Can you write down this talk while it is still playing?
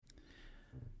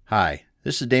Hi,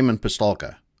 this is Damon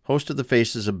Pistolka, host of The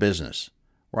Faces of Business,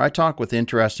 where I talk with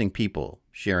interesting people,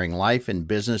 sharing life and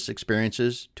business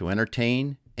experiences to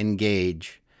entertain,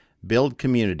 engage, build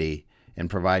community, and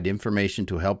provide information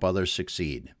to help others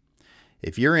succeed.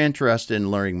 If you're interested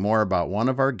in learning more about one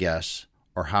of our guests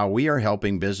or how we are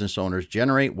helping business owners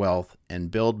generate wealth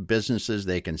and build businesses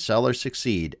they can sell or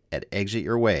succeed at Exit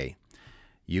Your Way,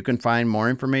 you can find more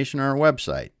information on our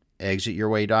website,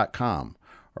 exityourway.com,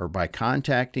 or by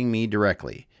contacting me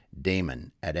directly,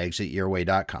 Damon at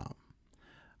exityourway.com.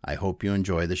 I hope you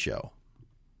enjoy the show.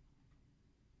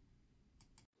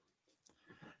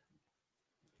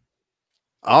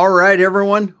 All right,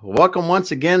 everyone. Welcome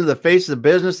once again to the Faces of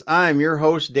Business. I am your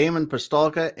host, Damon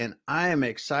Pistolka, and I am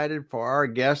excited for our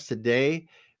guest today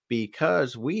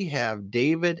because we have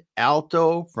David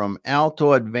Alto from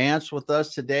Alto Advanced with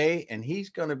us today, and he's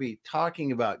going to be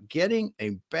talking about getting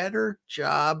a better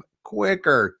job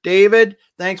quicker. David,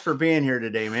 thanks for being here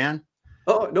today, man.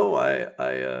 Oh, no,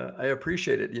 I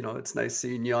appreciate it. You know, it's nice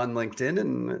seeing you on LinkedIn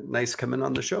and nice coming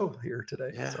on the show here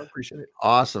today. Yeah. So I appreciate it.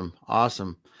 Awesome.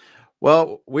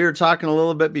 Well, we were talking a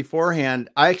little bit beforehand.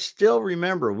 I still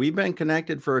remember we've been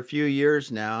connected for a few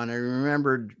years now, and I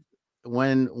remembered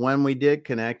when we did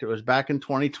connect, it was back in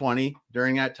 2020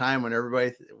 during that time when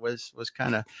everybody was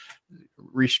kind of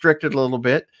restricted a little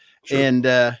bit. Sure. And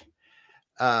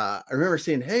I remember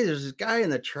saying, hey, there's this guy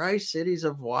in the Tri-Cities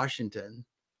of Washington,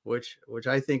 which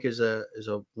I think is a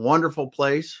wonderful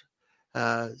place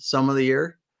some of the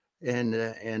year. And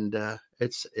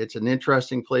it's an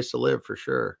interesting place to live for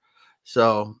sure.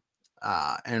 So,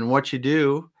 and what you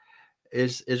do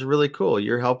is really cool.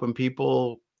 You're helping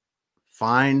people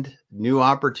find new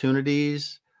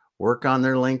opportunities, work on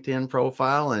their LinkedIn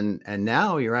profile, and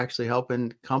now you're actually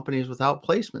helping companies with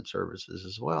outplacement services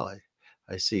as well.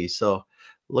 I see. So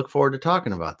look forward to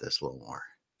talking about this a little more.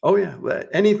 Oh yeah.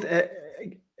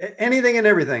 Anything and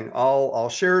everything. I'll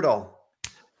share it all.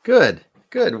 Good.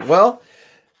 Well,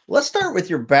 let's start with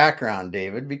your background,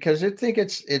 David, because I think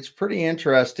it's pretty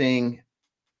interesting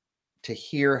to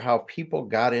hear how people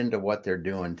got into what they're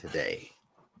doing today.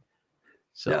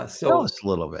 So tell us a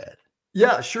little bit.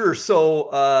 Yeah, sure.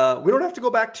 So we don't have to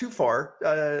go back too far.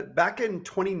 Back in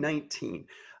 2019,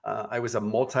 I was a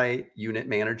multi-unit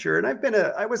manager, and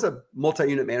I was a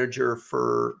multi-unit manager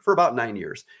for about 9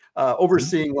 years,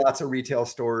 overseeing lots of retail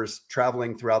stores,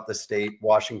 traveling throughout the state,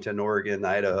 Washington, Oregon,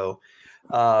 Idaho.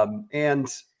 And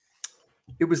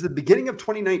it was the beginning of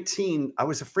 2019. I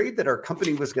was afraid that our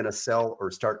company was going to sell or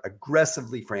start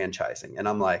aggressively franchising. And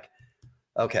I'm like,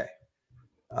 okay,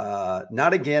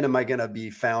 not again am I going to be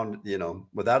found,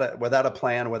 without a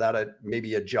plan,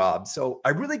 maybe a job. So I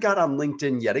really got on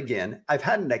LinkedIn yet again. I've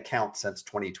had an account since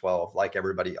 2012, like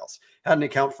everybody else. Had an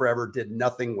account forever, did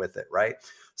nothing with it, right?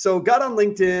 So got on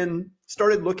LinkedIn,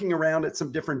 started looking around at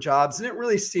some different jobs. Didn't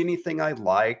really see anything I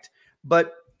liked,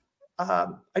 but I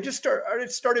just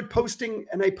started posting,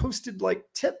 and I posted like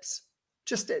tips,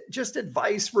 just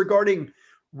advice regarding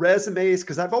resumes,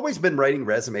 because I've always been writing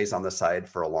resumes on the side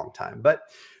for a long time. But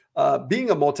being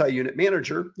a multi-unit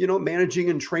manager, managing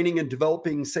and training and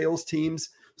developing sales teams.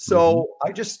 So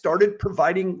I just started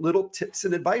providing little tips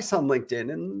and advice on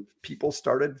LinkedIn, and people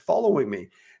started following me.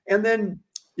 And then,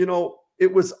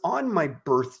 it was on my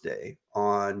birthday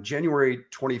on January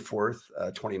 24th,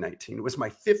 2019. It was my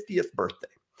 50th birthday.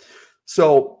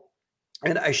 So,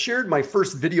 and I shared my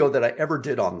first video that I ever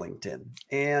did on LinkedIn,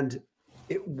 and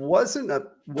it wasn't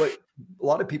what a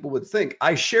lot of people would think.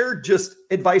 I shared just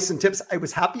advice and tips. I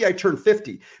was happy I turned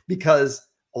 50 because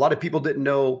a lot of people didn't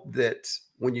know that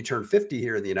when you turn 50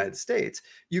 here in the United States,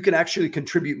 you can actually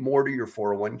contribute more to your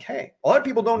 401k. A lot of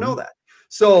people don't know that.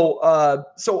 So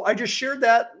I just shared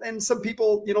that, and some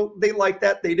people, they like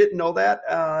that. They didn't know that,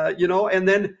 and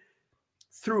then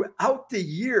throughout the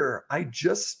year, I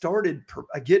just started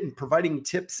providing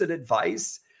tips and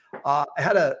advice. I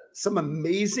had some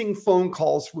amazing phone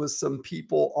calls with some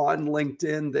people on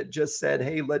LinkedIn that just said,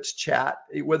 hey, let's chat,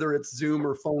 whether it's Zoom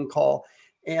or phone call.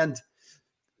 And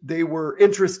they were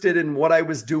interested in what I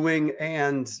was doing,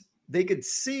 and they could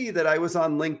see that I was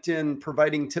on LinkedIn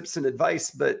providing tips and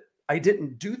advice, but I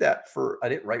didn't do that I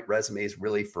didn't write resumes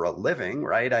really for a living,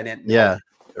 right? I didn't know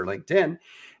their LinkedIn.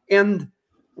 And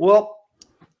well,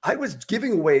 I was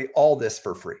giving away all this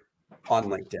for free on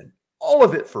LinkedIn, all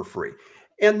of it for free.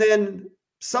 And then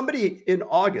somebody in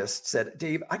August said,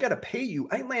 Dave, I got to pay you.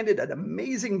 I landed an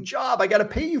amazing job. I got to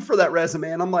pay you for that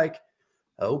resume. And I'm like,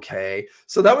 okay.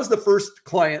 So that was the first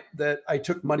client that I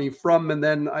took money from. And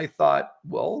then I thought,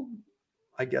 well,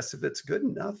 I guess if it's good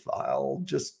enough, I'll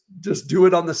just do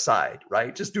it on the side,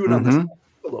 right? Just do it on the side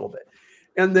a little bit.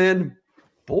 And then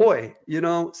boy,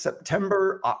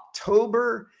 September,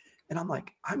 October, and I'm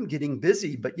like, I'm getting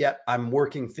busy, but yet I'm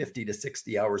working 50 to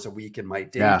 60 hours a week in my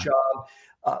day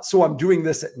job. So I'm doing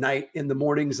this at night, in the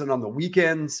mornings, and on the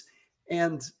weekends.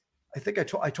 And I think I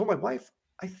told my wife,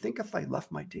 I think if I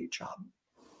left my day job,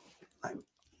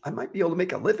 I might be able to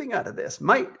make a living out of this.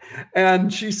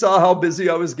 And she saw how busy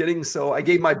I was getting. So I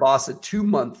gave my boss a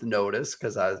 2-month notice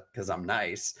because I'm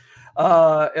nice.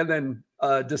 And then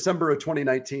December of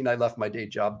 2019, I left my day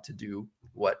job to do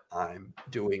what I'm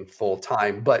doing full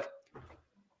time. But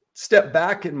step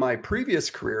back in my previous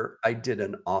career, I did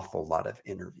an awful lot of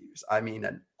interviews. I mean,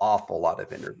 an awful lot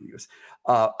of interviews.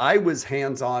 I was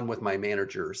hands-on with my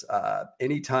managers.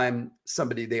 Anytime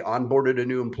they onboarded a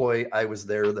new employee, I was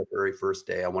there the very first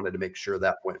day. I wanted to make sure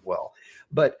that went well.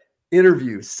 But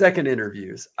interviews, second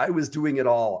interviews, I was doing it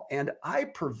all. And I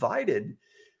provided,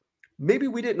 maybe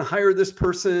we didn't hire this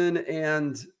person,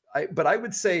 but I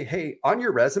would say, hey, on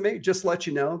your resume, just let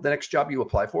you know, the next job you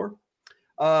apply for,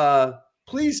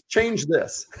 please change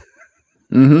this.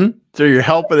 Mm-hmm. So you're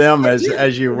helping them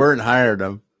as you weren't hired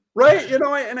them. Right.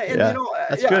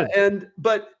 That's good.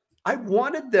 But I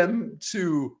wanted them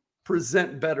to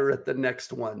present better at the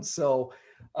next one. So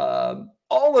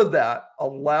all of that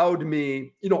allowed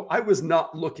me, I was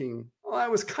not looking, I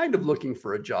was kind of looking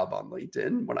for a job on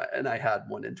LinkedIn I had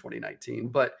one in 2019,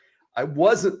 but I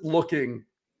wasn't looking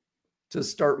to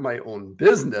start my own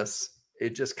business.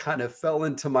 It just kind of fell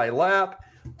into my lap.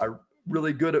 I'm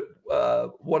really good at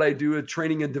what I do at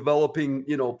training and developing,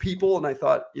 people. And I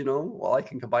thought, well, I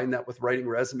can combine that with writing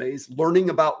resumes, learning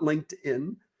about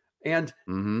LinkedIn. And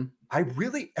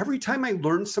every time I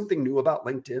learned something new about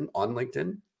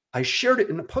LinkedIn, I shared it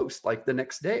in a post like the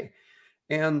next day.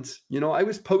 And, I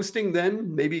was posting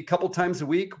then maybe a couple times a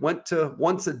week, went to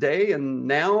once a day. And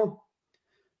now,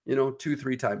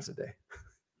 2-3 times a day.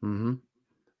 Mm-hmm.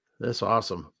 That's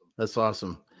awesome.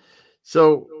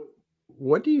 So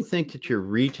what do you think that your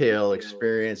retail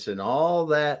experience and all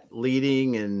that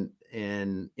leading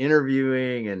and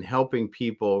interviewing and helping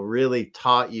people really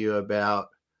taught you about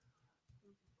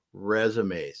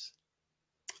resumes?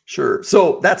 Sure.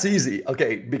 So that's easy.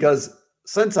 Okay. Because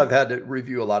since I've had to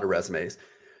review a lot of resumes,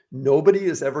 nobody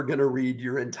is ever going to read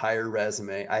your entire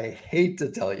resume. I hate to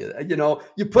tell you,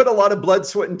 you put a lot of blood,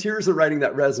 sweat, and tears in writing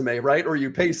that resume, right? Or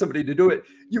you pay somebody to do it.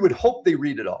 You would hope they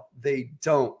read it all. They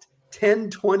don't. 10,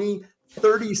 20,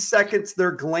 30 seconds,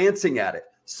 they're glancing at it.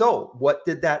 So what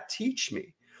did that teach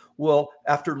me? Well,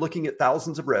 after looking at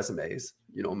thousands of resumes,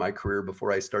 my career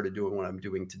before I started doing what I'm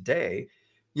doing today,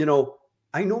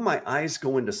 I know my eyes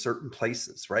go into certain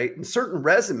places, right? And certain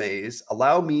resumes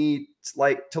allow me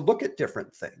to look at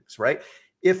different things, right?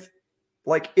 If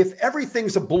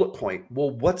everything's a bullet point, well,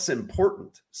 what's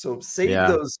important? So save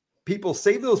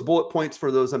those bullet points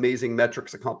for those amazing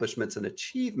metrics, accomplishments, and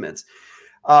achievements.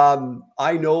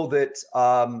 I know that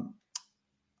I'm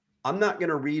not going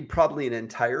to read probably an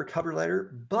entire cover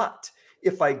letter, but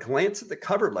if I glance at the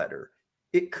cover letter,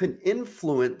 it could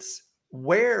influence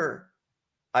where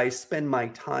I spend my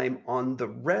time on the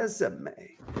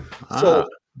resume. So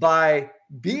by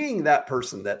being that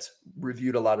person that's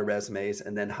reviewed a lot of resumes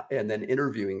and then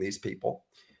interviewing these people,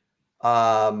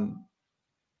 I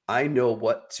know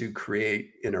what to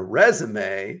create in a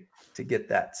resume to get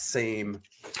that same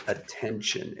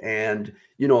attention. And,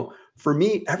 for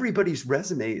me, everybody's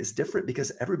resume is different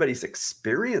because everybody's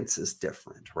experience is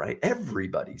different, right?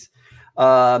 Everybody's.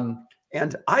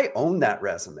 And I own that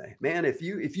resume, man. If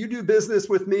you do business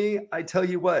with me, I tell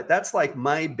you what, that's like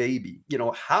my baby.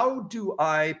 How do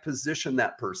I position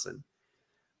that person?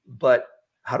 But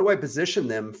how do I position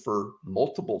them for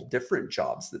multiple different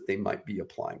jobs that they might be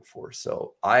applying for?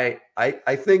 So I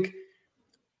think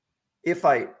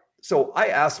I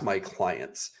ask my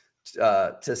clients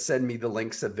to send me the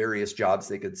links of various jobs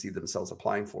they could see themselves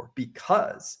applying for,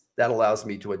 because that allows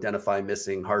me to identify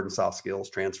missing hard and soft skills,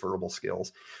 transferable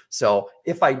skills. So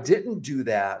if I didn't do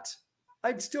that,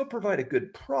 I'd still provide a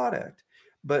good product,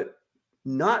 but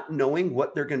not knowing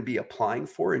what they're going to be applying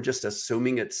for and just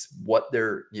assuming it's what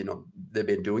they've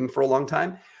been doing for a long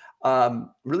time,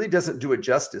 really doesn't do it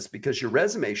justice, because your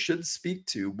resume should speak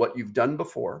to what you've done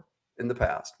before in the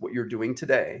past, what you're doing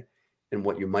today, and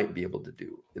what you might be able to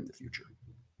do in the future.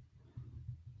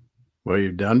 What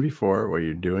you've done before, what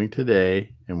you're doing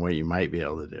today, and what you might be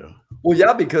able to do. Well,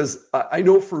 yeah, because I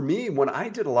know for me, when I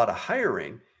did a lot of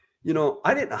hiring,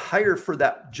 I didn't hire for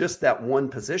just that one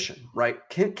position, right?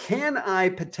 Can I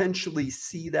potentially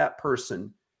see that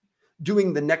person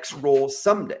doing the next role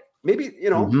someday? Maybe,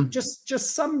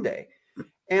 just someday.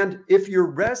 And if your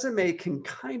resume can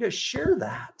kind of share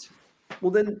that,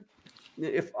 well, then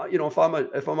if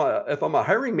I'm a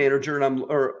hiring manager and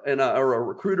or a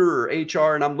recruiter or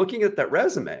HR and I'm looking at that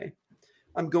resume,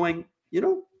 I'm going,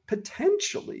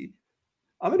 potentially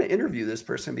I'm going to interview this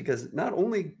person because not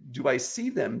only do I see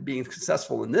them being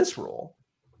successful in this role,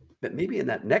 but maybe in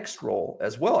that next role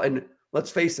as well. And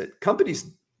let's face it,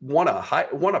 companies want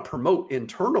to promote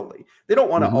internally. They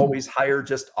don't want to Mhm. always hire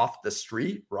just off the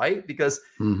street, right? Because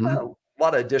Mhm. a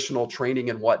lot of additional training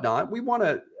and whatnot. We want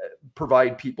to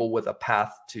provide people with a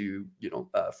path to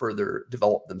further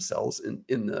develop themselves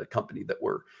in the company that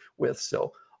we're with.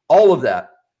 So all of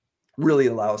that really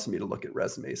allows me to look at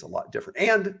resumes a lot different.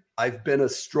 And I've been a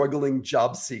struggling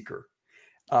job seeker.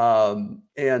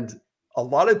 And a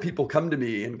lot of people come to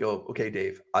me and go, okay,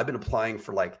 Dave, I've been applying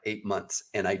for like 8 months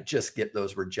and I just get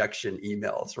those rejection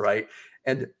emails, right?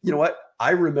 And you know what?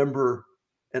 I remember,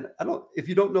 and if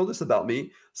you don't know this about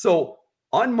me, so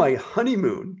on my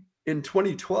honeymoon in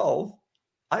 2012,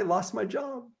 I lost my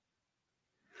job.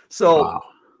 So, Wow.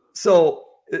 so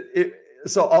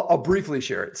I'll briefly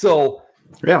share it. So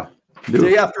Yeah.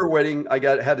 day after a wedding,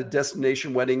 had a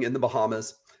destination wedding in the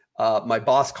Bahamas. My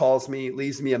boss calls me,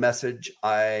 leaves me a message.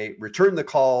 I return the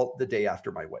call the day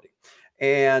after my wedding.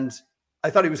 And I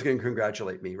thought he was going to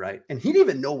congratulate me, right? And he didn't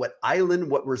even know what island,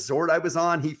 what resort I was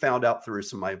on. He found out through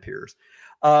some of my peers.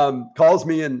 Calls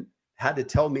me and had to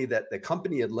tell me that the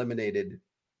company had eliminated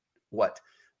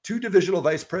 2 divisional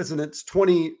vice presidents,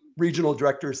 20 regional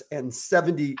directors, and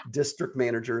 70 district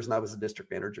managers. And I was a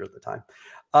district manager at the time.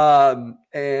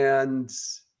 And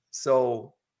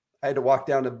so I had to walk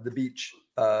down to the beach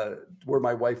where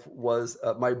my wife was,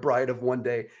 my bride of one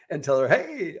day, and tell her,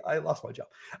 hey, I lost my job.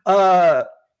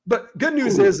 But good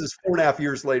news is 4.5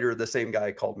 years later, the same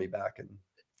guy called me back and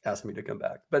asked me to come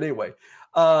back. But anyway,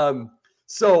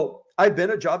 so I've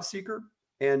been a job seeker,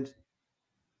 and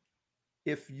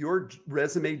if your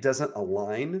resume doesn't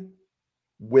align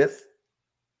with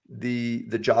the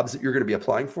jobs that you're going to be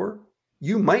applying for,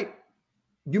 you might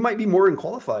be more than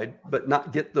qualified, but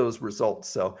not get those results.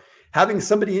 So having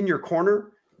somebody in your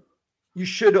corner, you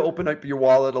should open up your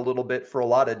wallet a little bit for a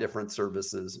lot of different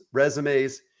services.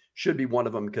 Resumes should be one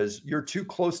of them because you're too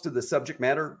close to the subject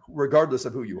matter, regardless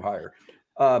of who you hire.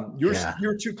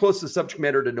 You're too close to the subject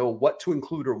matter to know what to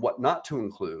include or what not to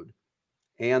include.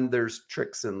 And there's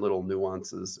tricks and little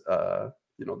nuances,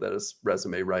 that as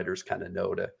resume writers kind of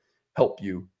know to help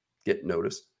you get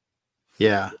noticed.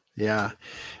 Yeah. Yeah.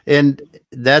 And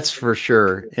that's for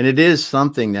sure. And it is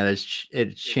something that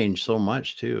it's changed so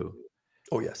much too.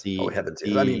 Oh, yes. The Heavens.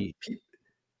 the I mean,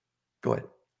 go ahead.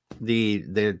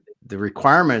 the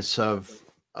requirements of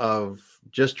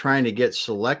just trying to get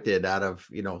selected out of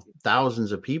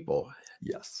thousands of people.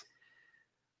 Yes.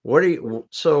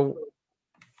 So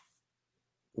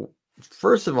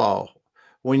first of all,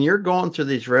 when you're going through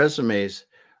these resumes,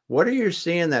 what are you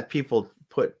seeing that people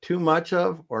put too much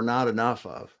of or not enough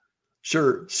of?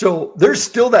 Sure. So there's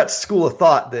still that school of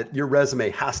thought that your resume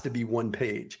has to be one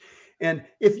page. And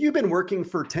if you've been working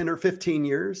for 10 or 15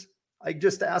 years, I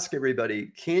just ask everybody,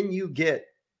 can you get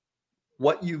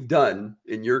what you've done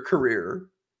in your career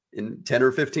in 10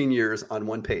 or 15 years on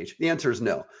one page? The answer is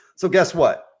no. So guess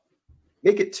what?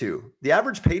 Make it 2. The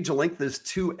average page length is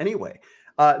 2 anyway.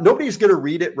 Nobody's going to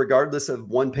read it regardless of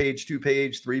 1 page, 2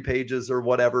 page, 3 pages or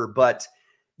whatever, but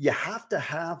you have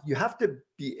to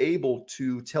be able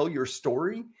to tell your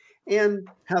story and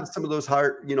have some of those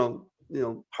hard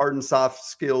and soft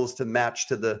skills to match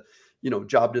to the,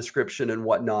 job description and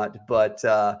whatnot. But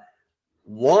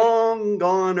long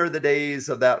gone are the days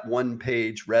of that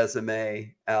 1-page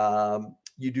resume.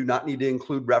 You do not need to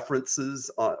include references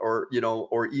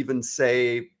or even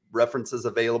say references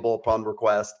available upon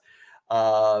request.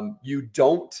 You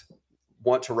don't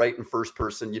want to write in first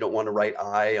person. You don't want to write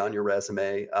I on your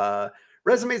resume.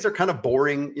 Resumes are kind of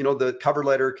boring. The cover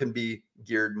letter can be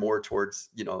geared more towards,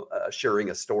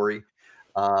 sharing a story.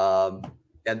 And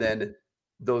then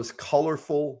those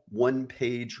colorful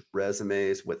 1-page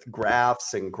resumes with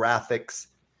graphs and graphics.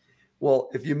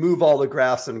 Well, if you move all the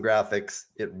graphs and graphics,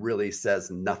 it really says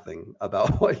nothing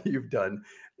about what you've done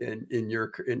in your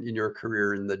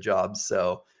career in the job.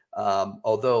 So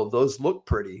although those look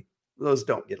pretty, those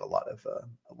don't get a lot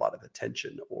of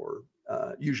attention or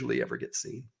usually ever get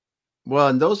seen. Well,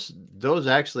 and those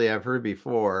actually I've heard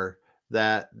before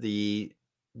that the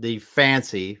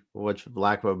fancy, which for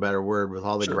lack of a better word, with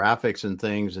all the Sure. graphics and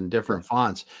things and different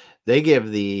fonts, they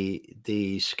give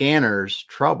the scanners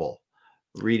trouble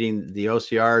reading the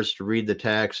OCRs to read the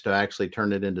text to actually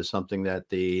turn it into something that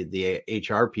the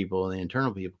HR people and the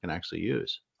internal people can actually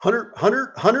use.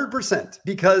 100%.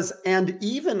 Because, and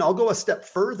even I'll go a step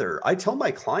further. I tell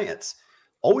my clients,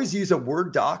 always use a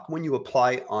Word doc when you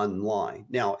apply online.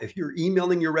 Now, if you're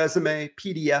emailing your resume,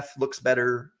 PDF looks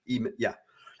better. Yeah.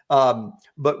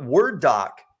 But Word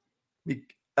doc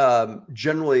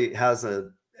generally has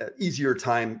a easier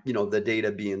time, the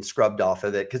data being scrubbed off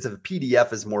of it, because a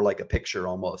PDF is more like a picture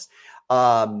almost.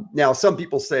 Now, some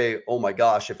people say, oh my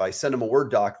gosh, if I send them a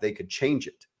Word doc, they could change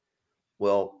it.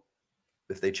 Well,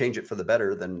 if they change it for the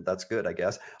better, then that's good, I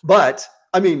guess. But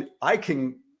I mean, I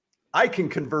can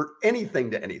convert anything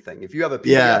to anything. If you have a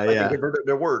PDF, I can convert it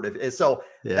to Word. So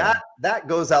that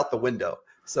goes out the window.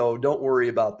 So don't worry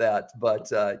about that. But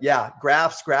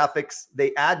graphs, graphics,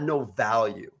 they add no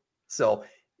value. So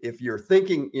if you're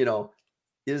thinking,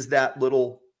 is that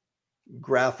little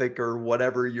graphic or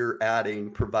whatever you're adding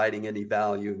providing any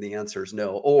value? And the answer is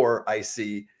no. Or I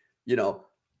see,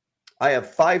 I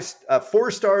have 4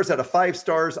 stars out of 5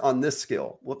 stars on this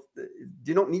skill. Well,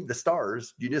 you don't need the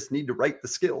stars. You just need to write the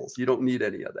skills. You don't need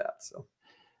any of that. So,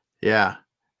 yeah.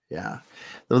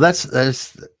 Well, that's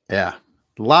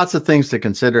lots of things to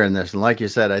consider in this. And like you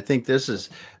said, I think this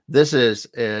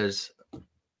is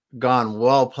gone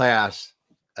well past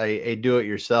a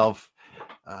do-it-yourself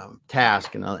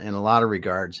task in a lot of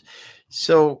regards.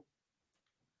 So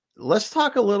let's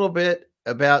talk a little bit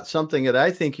about something that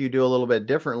I think you do a little bit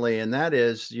differently, and that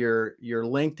is your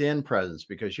LinkedIn presence,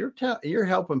 because you're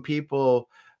helping people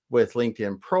with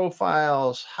LinkedIn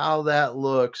profiles, how that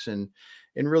looks, and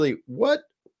really what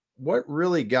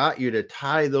really got you to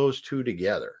tie those two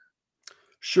together.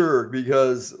 Sure,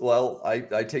 because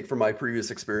I take from my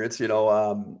previous experience,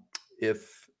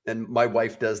 and my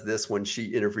wife does this when she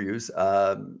interviews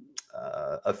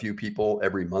a few people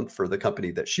every month for the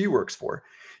company that she works for,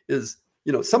 is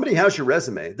somebody has your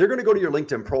resume, they're going to go to your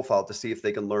LinkedIn profile to see if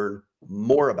they can learn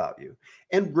more about you.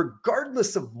 And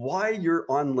regardless of why you're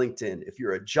on LinkedIn, if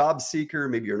you're a job seeker,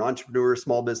 maybe you're an entrepreneur,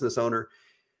 small business owner,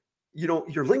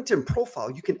 your LinkedIn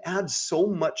profile, you can add so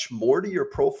much more to your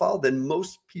profile than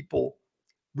most people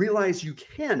realize you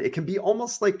can. It can be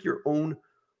almost like your own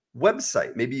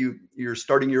website. Maybe you're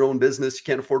starting your own business, you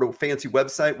can't afford a fancy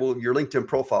website. Well, your LinkedIn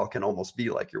profile can almost be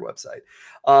like your website.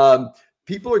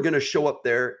 People are going to show up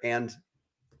there, and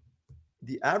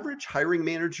the average hiring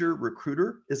manager,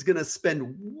 recruiter is going to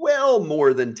spend well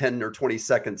more than 10 or 20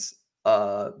 seconds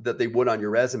that they would on your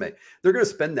resume. They're going to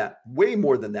spend that way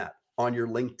more than that on your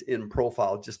LinkedIn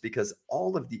profile, just because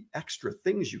all of the extra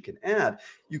things you can add.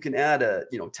 You can add a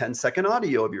 10-second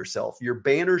audio of yourself. Your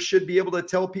banner should be able to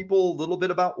tell people a little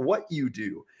bit about what you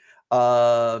do.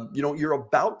 Your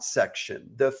about section,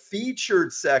 the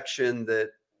featured section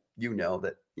that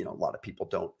a lot of people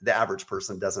don't, the average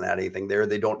person doesn't add anything there.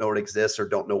 They don't know it exists or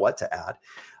don't know what to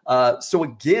add. So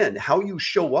again, how you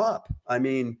show up. I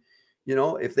mean,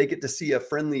 if they get to see a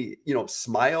friendly,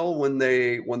 smile when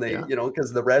they,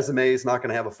 because the resume is not going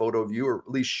to have a photo of you, or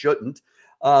at least shouldn't,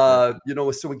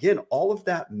 so again, all of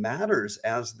that matters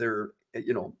as they're,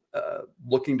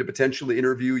 looking to potentially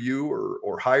interview you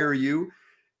or hire you.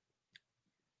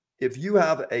 If you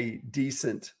have a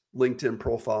decent LinkedIn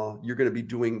profile, you're going to be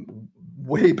doing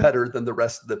way better than the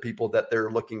rest of the people that they're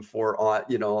looking for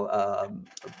on,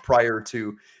 prior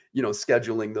to,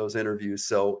 scheduling those interviews.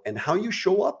 So, and how you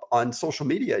show up on social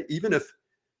media, even if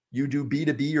you do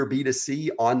B2B or B2C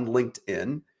on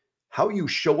LinkedIn, how you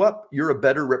show up, you're a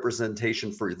better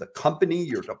representation for the company,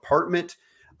 your department.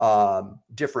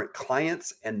 Different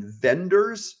clients and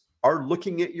vendors are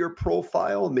looking at your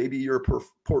profile. Maybe you're a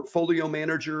portfolio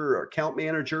manager or account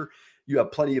manager. You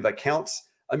have plenty of accounts.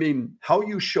 I mean, how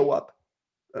you show up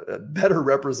better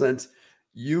represents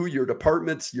you, your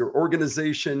departments, your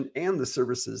organization, and the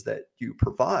services that you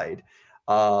provide.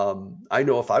 I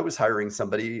know if I was hiring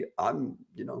somebody,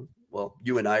 well,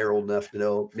 you and I are old enough to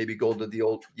know, maybe go to the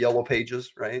old yellow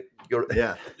pages, right?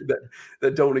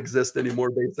 That don't exist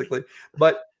anymore, basically.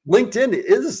 But LinkedIn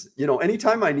is,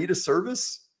 anytime I need a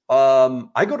service,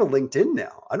 I go to LinkedIn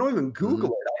now. I don't even Google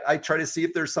it. I try to see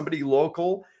if there's somebody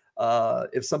local.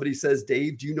 If somebody says,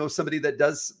 Dave, do you know somebody that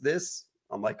does this?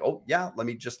 I'm like, oh yeah, let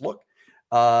me just look.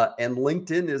 And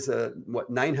LinkedIn is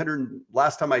 900,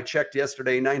 last time I checked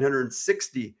yesterday,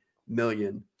 960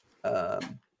 million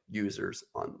users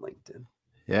on LinkedIn.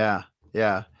 Yeah.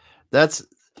 That's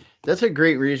a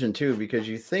great reason too, because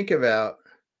you think about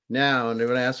now, and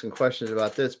they're asking questions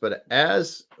about this, but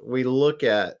as we look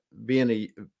at being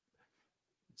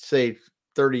say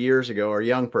 30 years ago, or a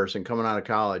young person coming out of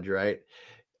college, right?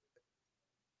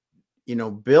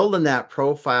 Building that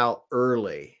profile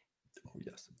early.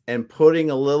 Yes. And putting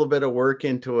a little bit of work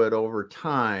into it over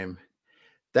time,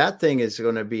 that thing is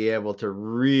going to be able to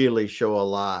really show a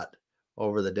lot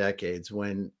over the decades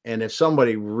and if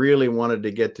somebody really wanted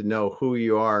to get to know who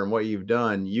you are and what you've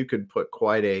done, you could put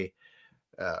quite a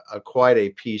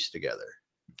piece together.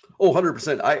 Oh,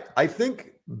 100%. I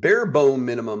think bare bone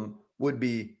minimum would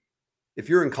be, if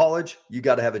you're in college, you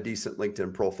got to have a decent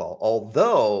LinkedIn profile.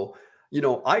 Although,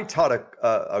 I taught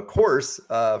a course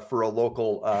for a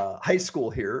local high school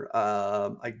here.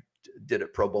 I did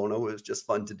it pro bono. It was just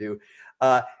fun to do.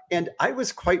 And I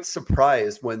was quite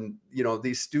surprised when,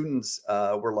 these students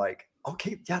were like,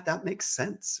 okay, yeah, that makes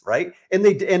sense, right? And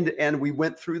and we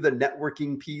went through the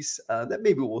networking piece that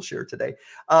maybe we'll share today.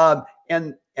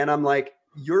 And I'm like,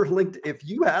 if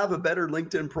you have a better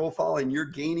LinkedIn profile and you're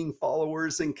gaining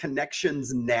followers and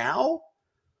connections now,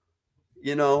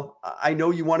 I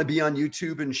know you want to be on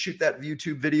YouTube and shoot that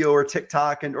YouTube video or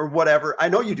TikTok or whatever. I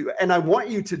know you do. And I want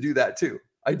you to do that too.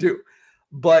 I do.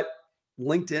 But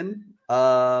LinkedIn,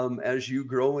 as you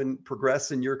grow and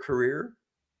progress in your career,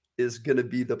 is going to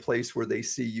be the place where they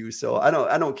see you. So I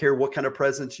don't care what kind of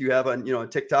presence you have on,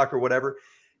 TikTok or whatever.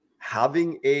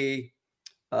 Having a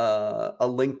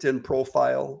LinkedIn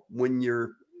profile when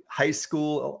you're high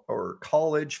school or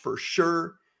college for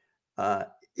sure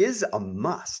is a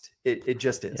must. It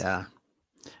just is.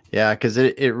 Yeah. Cause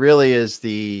it really is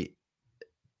it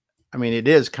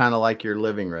is kind of like your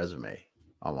living resume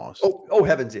almost. Oh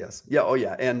heavens. Yes. Yeah. Oh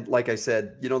yeah. And like I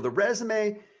said, the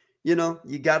resume,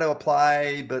 you got to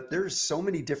apply, but there's so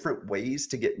many different ways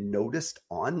to get noticed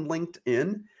on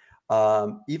LinkedIn.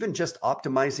 Even just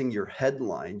optimizing your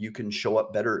headline, you can show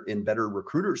up better in better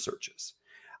recruiter searches.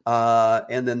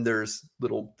 And then there's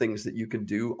little things that you can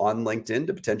do on LinkedIn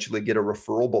to potentially get a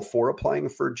referral before applying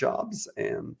for jobs,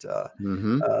 and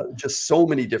just so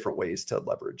many different ways to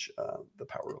leverage the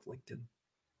power of LinkedIn.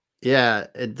 Yeah,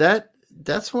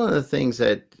 that's one of the things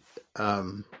that.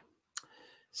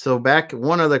 So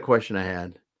one other question I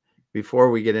had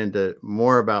before we get into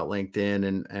more about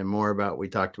LinkedIn and more about, we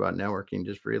talked about networking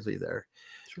just briefly there.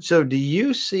 Sure. So do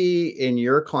you see in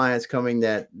your clients coming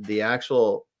that the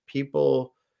actual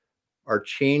people are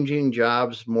changing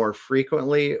jobs more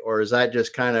frequently, or is that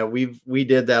just kind of, we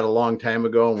did that a long time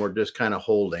ago and we're just kind of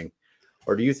holding?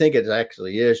 Or do you think it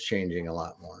actually is changing a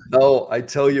lot more? No, I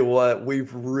tell you what,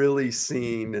 we've really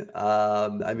seen,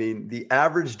 the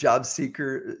average job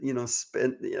seeker,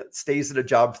 stays at a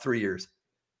job 3 years.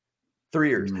 3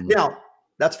 years. Now,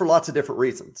 that's for lots of different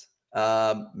reasons.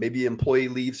 Maybe employee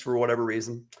leaves for whatever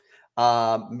reason.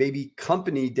 Maybe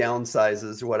company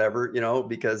downsizes or whatever,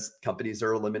 because companies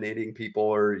are eliminating people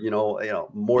or,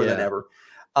 more than ever.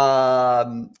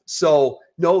 So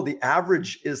no, the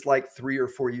average is like 3 or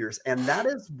 4 years. And that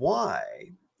is why,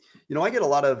 I get a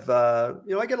lot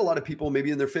of people maybe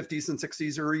in their 50s and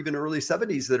 60s or even early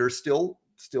 70s that are still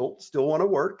want to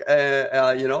work,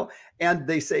 and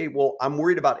they say, well, I'm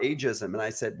worried about ageism. And I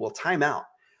said, well, time out.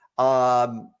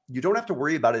 You don't have to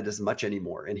worry about it as much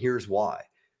anymore. And here's why.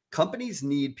 Companies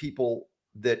need people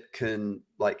that can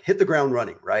hit the ground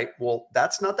running, right? Well,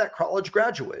 that's not that college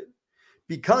graduate,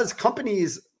 because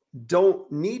companies don't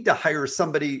need to hire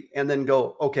somebody and then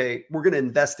go, okay, we're going to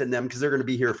invest in them because they're going to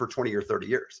be here for 20 or 30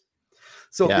 years.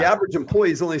 So if the average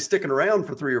employee is only sticking around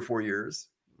for 3 or 4 years,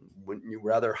 wouldn't you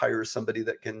rather hire somebody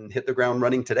that can hit the ground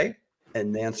running today?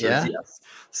 And the answer is yes.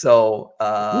 So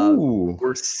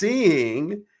we're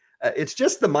seeing, it's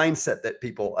just the mindset that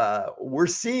people, we're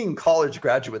seeing college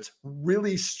graduates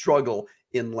really struggle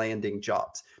in landing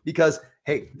jobs because,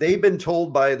 hey, they've been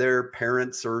told by their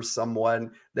parents or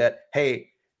someone that, hey,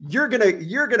 you're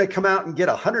gonna come out and get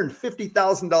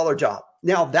 $150,000 job.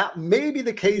 Now that may be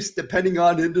the case depending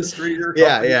on industry or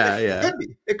company.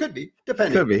 It could be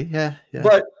depending. Could be, yeah.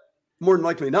 But more than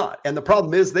likely not. And the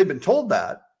problem is they've been told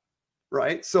that,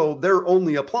 right? So they're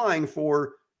only applying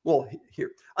for, well,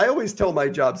 here. I always tell my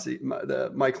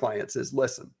my clients is,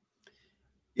 listen,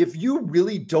 if you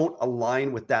really don't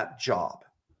align with that job,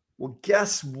 well,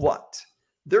 guess what?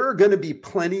 There are going to be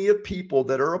plenty of people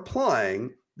that are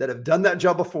applying that have done that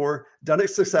job before, done it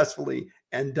successfully,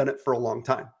 and done it for a long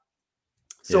time.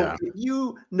 So if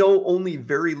you know only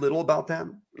very little about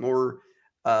them, or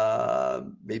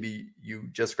maybe you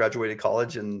just graduated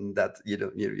college and that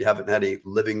you haven't had any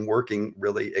living, working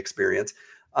really experience,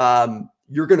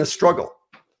 you're going to struggle.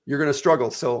 You're going to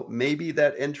struggle. So maybe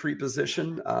that entry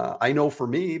position, I know for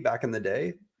me back in the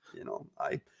day,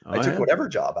 I took whatever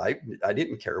job. I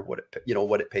didn't care what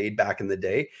it paid back in the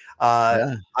day.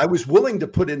 I was willing to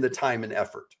put in the time and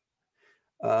effort.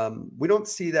 We don't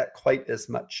see that quite as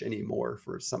much anymore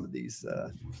for some of these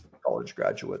college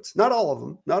graduates. Not all of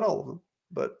them,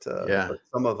 but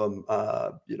some of them,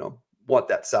 want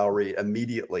that salary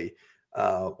immediately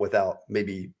without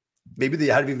maybe they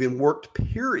haven't even worked,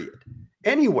 period.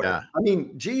 anywhere. Yeah. I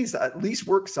mean, geez, at least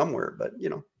work somewhere, but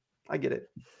I get it.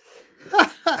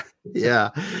 Yeah.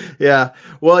 Yeah.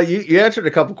 Well, you answered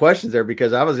a couple questions there,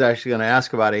 because I was actually going to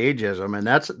ask about ageism, and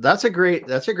that's a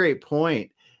great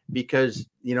point, because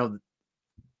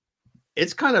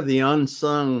it's kind of the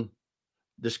unsung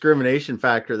discrimination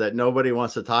factor that nobody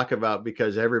wants to talk about,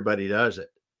 because everybody does it.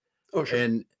 Oh, sure.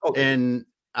 And Okay. and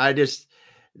I just,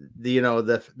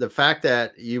 the fact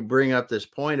that you bring up this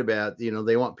point about,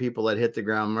 they want people that hit the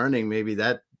ground running, maybe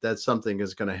that's something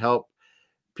that's going to help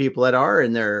people that are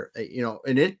in there,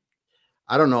 and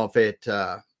I don't know if it,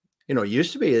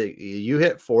 used to be you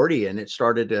hit 40 and it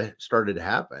started to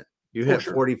happen. You Oh, hit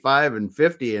sure. 45 and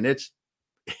 50 and it's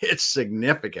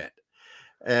significant.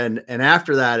 And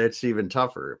after that, it's even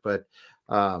tougher. But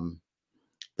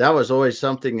that was always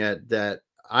something that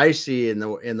I see in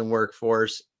the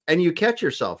workforce. And you catch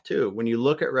yourself too, when you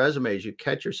look at resumes, you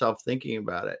catch yourself thinking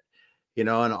about it, and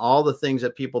all the things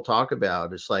that people talk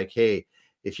about. It's like, hey,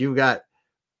 if you've got,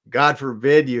 God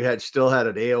forbid, you still had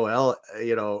an AOL,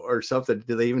 or something.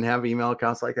 Do they even have email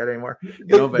accounts like that anymore?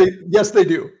 But Yes, they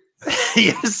do.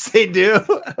 yes, they do.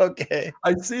 Okay.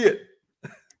 I see it.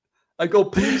 I go,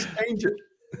 please change it.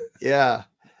 Yeah.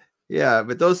 Yeah.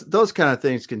 But those kind of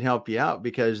things can help you out,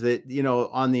 because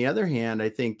on the other hand, I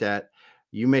think that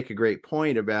you make a great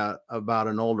point about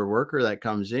an older worker that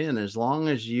comes in. As long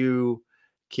as you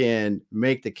can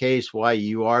make the case why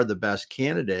you are the best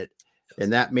candidate,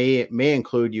 and that may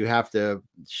include, you have to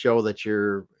show that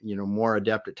you're, more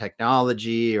adept at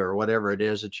technology or whatever it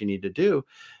is that you need to do,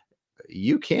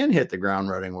 you can hit the ground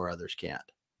running where others can't.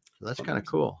 So that's kind of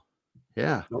cool.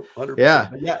 Yeah. Nope, 100%. Yeah.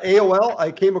 Yeah, AOL,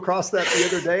 I came across that the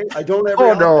other day. I don't every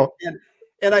Oh, often, no.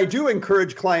 and I do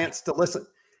encourage clients to listen.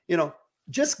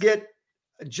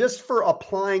 Just for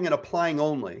applying and applying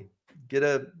only, get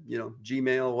a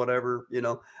Gmail, whatever,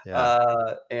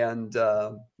 Yeah.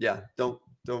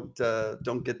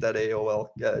 don't get that AOL.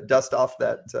 Dust off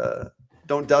that.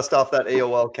 Don't dust off that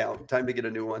AOL account. Time to get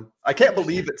a new one. I can't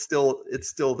believe it's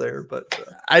still there, but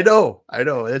I know.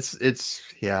 It's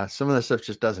yeah. Some of the stuff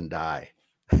just doesn't die.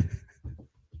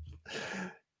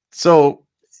 So,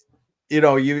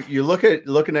 you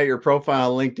looking at your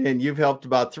profile on LinkedIn, you've helped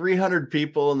about 300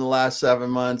 people in the last 7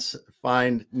 months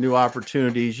find new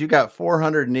opportunities. You got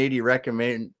 480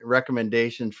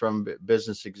 recommendations from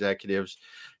business executives,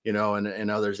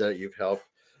 and others that you've helped.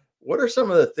 What are some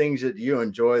of the things that you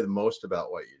enjoy the most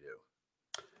about what you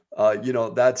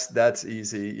do? That's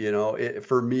easy.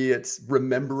 For me, it's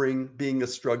remembering being a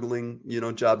struggling,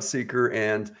 job seeker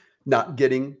and not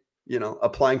getting,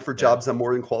 applying for Yeah. jobs I'm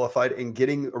more than qualified and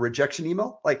getting a rejection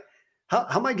email. Like, how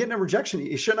am I getting a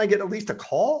rejection? Shouldn't I get at least a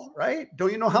call? Right?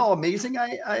 Don't you know how amazing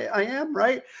I am?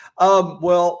 Right?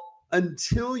 Well,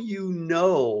 until you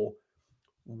know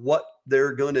what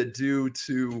they're going to do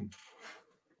to,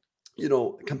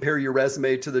 compare your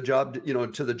resume to the job,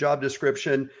 to the job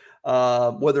description,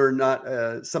 whether or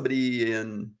not somebody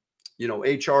in,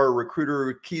 HR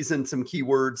recruiter keys in some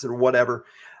keywords or whatever.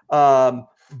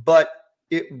 But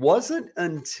it wasn't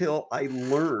until I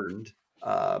learned,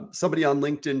 somebody on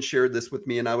LinkedIn shared this with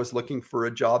me, and I was looking for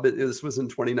a job. This was in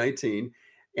 2019.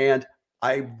 And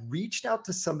I reached out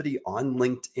to somebody on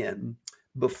LinkedIn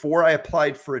before I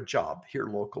applied for a job here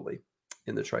locally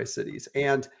in the Tri-Cities.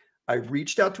 And I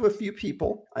reached out to a few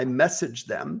people. I messaged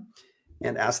them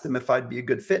and asked them if I'd be a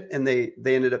good fit. And they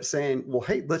ended up saying, well,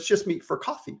 hey, let's just meet for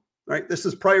coffee. Right. This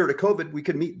is prior to COVID. We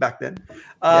could meet back then.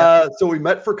 So we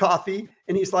met for coffee,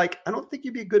 and he's like, I don't think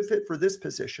you'd be a good fit for this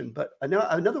position, but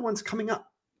another one's coming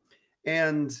up.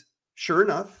 And sure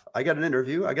enough, I got an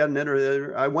interview.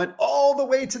 I went all the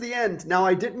way to the end. Now,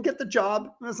 I didn't get the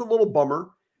job. It was a little bummer,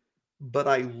 but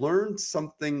I learned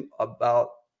something about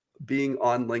being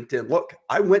on LinkedIn. Look,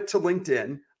 I went to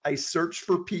LinkedIn. I searched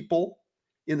for people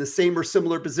in the same or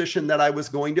similar position that I was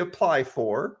going to apply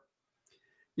for.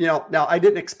 Now I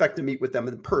didn't expect to meet with them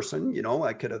in person.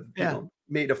 I could have,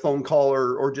 made a phone call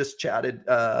or just chatted,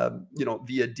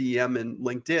 via DM and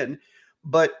LinkedIn.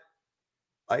 But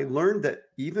I learned that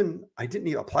I didn't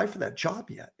even apply for that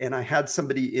job yet. And I had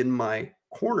somebody in my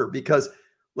corner, because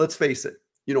let's face it,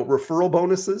 referral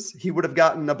bonuses, he would have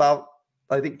gotten about,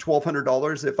 I think,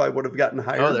 $1,200 if I would have gotten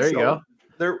hired. Oh, there you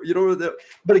go.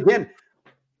 But again,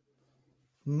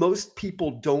 most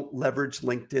people don't leverage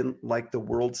LinkedIn like the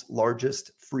world's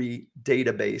largest free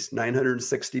database,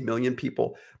 960 million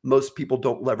people. Most people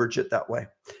don't leverage it that way.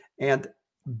 And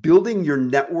building your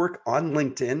network on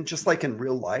LinkedIn, just like in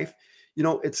real life,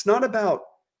 it's not about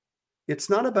it's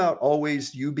not about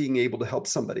always you being able to help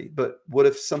somebody, but what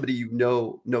if somebody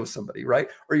knows somebody, right?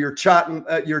 Or you're chatting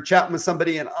with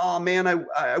somebody, and oh man,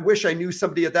 I wish I knew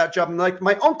somebody at that job. And like,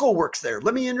 my uncle works there.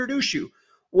 Let me introduce you.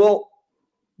 Well,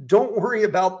 don't worry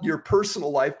about your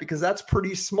personal life because that's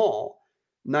pretty small.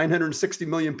 960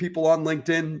 million people on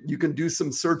LinkedIn. You can do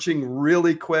some searching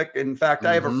really quick. In fact,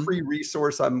 I have a free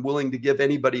resource I'm willing to give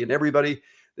anybody and everybody.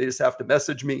 They just have to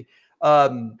message me.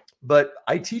 But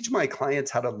I teach my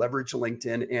clients how to leverage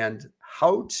LinkedIn and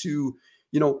how to,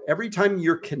 every time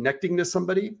you're connecting to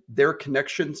somebody, their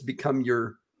connections become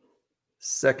your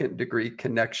second degree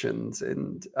connections.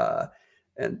 And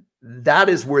that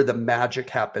is where the magic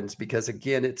happens, because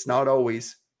again, it's not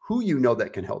always who you know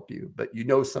that can help you, but you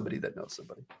know somebody that knows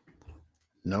somebody.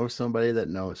 Know somebody that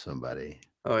knows somebody.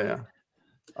 Oh yeah.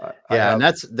 And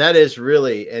that is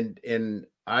really, and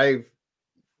I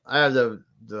have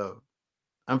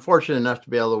I'm fortunate enough to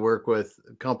be able to work with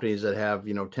companies that have,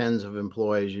 tens of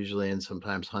employees usually, and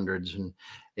sometimes hundreds.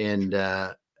 And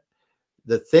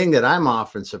the thing that I'm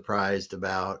often surprised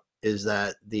about is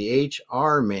that the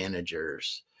HR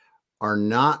managers are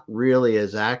not really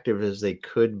as active as they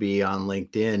could be on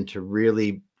LinkedIn to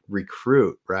really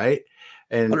recruit, right?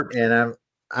 And 100%. and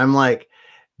I'm like,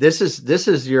 this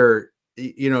is your,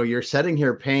 you're sitting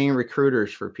here paying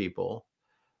recruiters for people.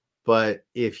 But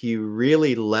if you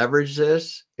really leverage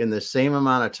this in the same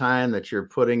amount of time that you're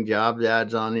putting job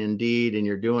ads on Indeed and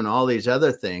you're doing all these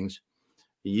other things,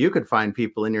 you could find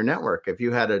people in your network. If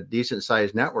you had a decent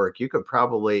sized network, you could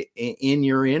probably, in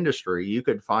your industry, you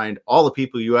could find all the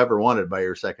people you ever wanted by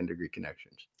your second degree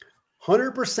connections.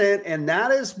 100%. And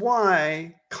that is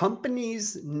why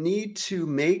companies need to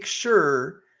make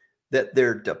sure that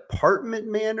their department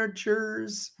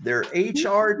managers, their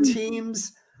HR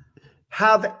teams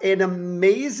have an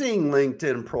amazing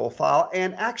LinkedIn profile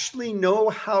and actually know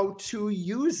how to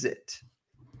use it.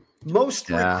 Most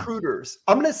recruiters,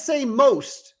 I'm going to say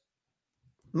most,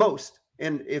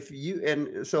 and if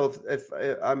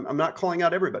I'm not calling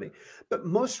out everybody, but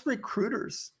most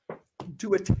recruiters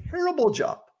do a terrible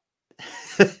job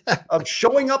of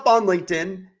showing up on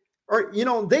LinkedIn, or,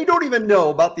 they don't even know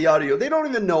about the audio. They don't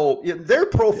even know their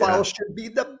profile should be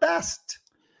the best.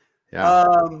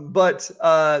 But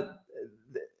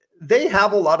they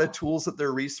have a lot of tools at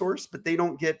their resource, but they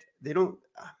don't get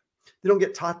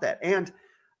taught that. And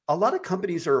a lot of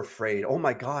companies are afraid. Oh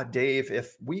my God, Dave,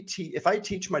 if I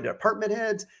teach my department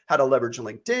heads how to leverage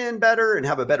LinkedIn better and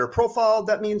have a better profile,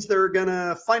 that means they're going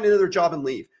to find another job and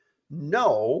leave.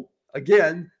 No,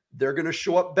 again, they're going to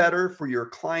show up better for your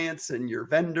clients and your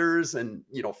vendors and,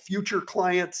 future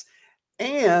clients.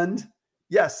 And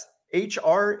yes,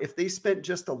 HR, if they spent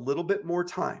just a little bit more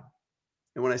time,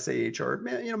 and when I say HR,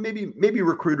 maybe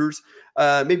recruiters,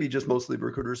 maybe just mostly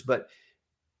recruiters, but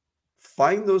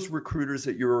find those recruiters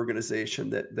at your organization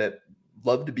that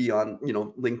love to be on,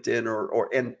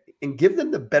 LinkedIn and give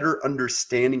them the better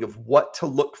understanding of what to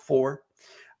look for,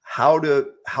 how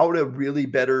to really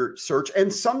better search.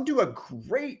 And some do a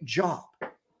great job.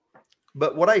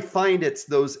 But what I find, it's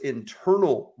those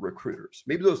internal recruiters,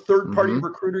 maybe those third-party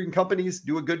recruiting companies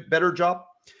do a better job.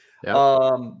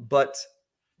 But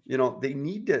they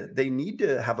need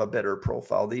to have a better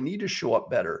profile. They need to show up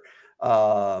better.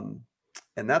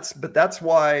 And that's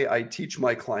why I teach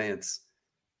my clients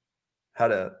how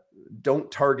to don't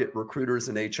target recruiters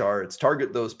in HR. It's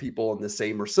target those people in the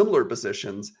same or similar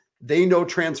positions. They know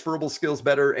transferable skills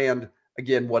better. And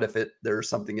again, what if there's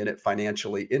something in it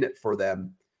financially in it for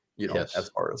them, as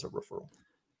far as a referral.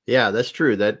 Yeah, that's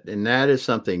true. That is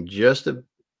something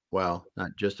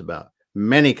not just about.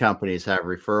 Many companies have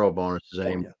referral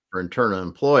bonuses for internal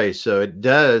employees. So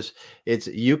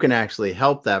you can actually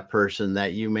help that person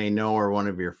that you may know or one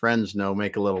of your friends know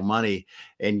make a little money,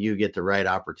 and you get the right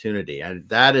opportunity. And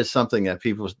that is something that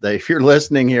if you're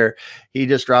listening here, he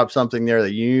just dropped something there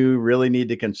that you really need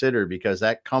to consider, because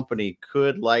that company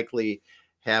could likely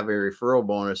have a referral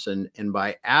bonus. And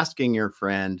by asking your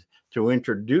friend to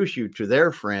introduce you to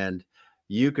their friend,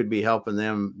 you could be helping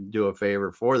them do a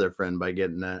favor for their friend by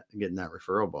getting that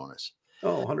referral bonus.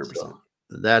 Oh, 100%. So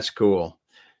that's cool.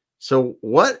 So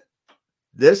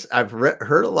I've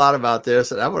heard a lot about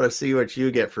this, and I want to see what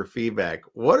you get for feedback.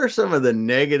 What are some of the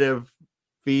negative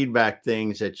feedback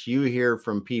things that you hear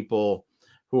from people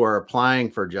who are applying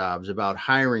for jobs about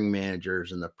hiring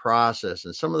managers and the process,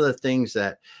 and some of the things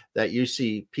that you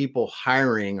see people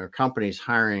hiring or companies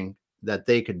hiring that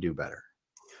they could do better?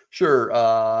 Sure.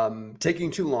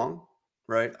 Taking too long,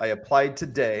 right? I applied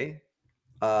today.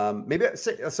 Maybe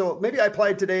I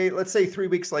applied today. Let's say 3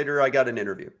 weeks later, I got an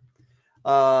interview.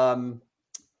 Not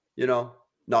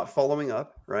following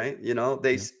up, right?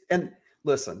 And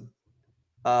listen,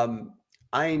 Um,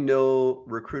 I know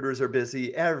recruiters are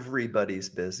busy. Everybody's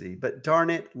busy, but darn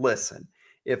it, listen,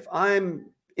 if I'm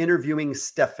interviewing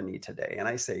Stephanie today and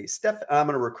I say, I'm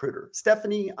a recruiter.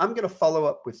 Stephanie, I'm going to follow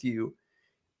up with you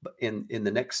in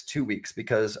the next 2 weeks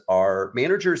because our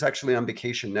manager is actually on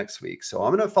vacation next week. So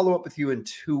I'm going to follow up with you in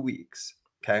 2 weeks.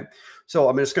 Okay. So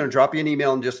I'm just going to drop you an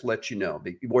email and just let you know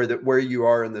where you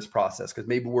are in this process, because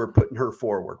maybe we're putting her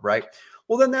forward, right?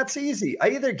 Well, then that's easy. I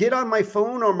either get on my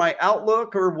phone or my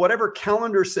Outlook or whatever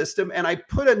calendar system, and I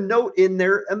put a note in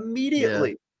there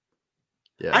immediately.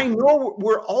 Yeah. I know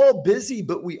we're all busy,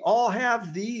 but we all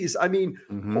have these. I mean,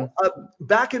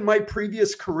 back in my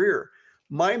previous career,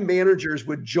 my managers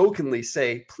would jokingly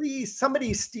say, please,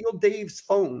 somebody steal Dave's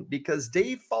phone because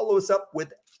Dave follows up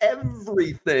with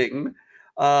everything.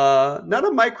 Not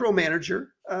a micromanager,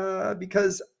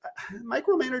 because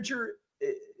micromanager,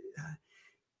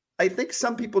 I think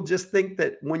some people just think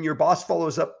that when your boss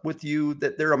follows up with you,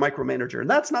 that they're a micromanager. And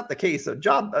that's not the case. A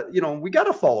job, we got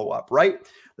to follow up, right?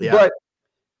 Yeah. But,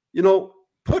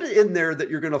 put it in there that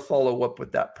you're going to follow up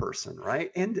with that person, right?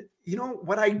 And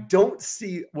what I don't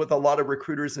see with a lot of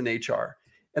recruiters in HR,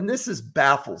 and this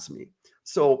baffles me.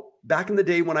 So back in the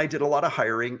day when I did a lot of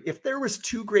hiring, if there was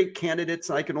 2 great candidates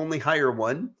and I could only hire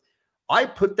one, I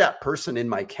put that person in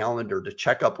my calendar to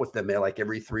check up with them like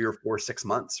every 3 or 4, 6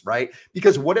 months, right?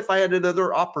 Because what if I had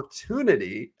another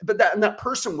opportunity, but that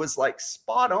person was like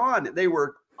spot on. They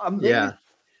were amazing,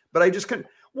 but I just couldn't.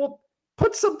 Well,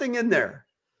 put something in there.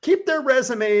 Keep their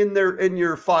resume in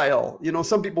your file.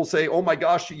 Some people say, "Oh my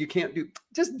gosh, you can't do."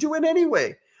 Just do it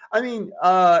anyway. I mean,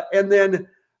 and then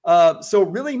so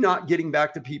really not getting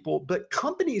back to people, but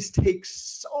companies take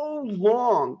so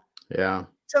long. Yeah.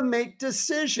 To make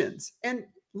decisions. And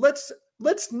let's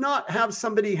not have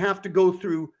somebody have to go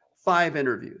through 5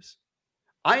 interviews.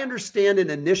 I understand an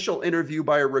initial interview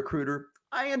by a recruiter.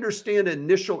 I understand an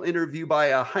initial interview by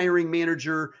a hiring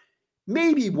manager.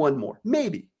 Maybe one more,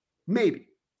 maybe,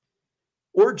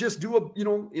 or just do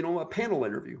a panel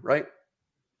interview, right?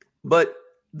 But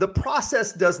the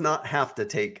process does not have to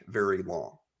take very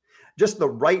long. Just the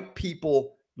right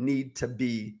people need to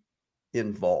be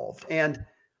involved. And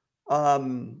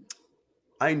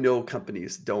I know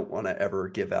companies don't want to ever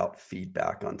give out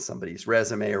feedback on somebody's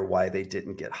resume or why they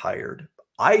didn't get hired.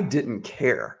 I didn't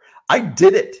care. I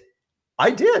did it.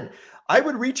 I did. I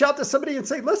would reach out to somebody and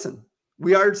say, listen,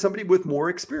 we hired somebody with more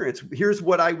experience. Here's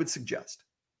what I would suggest.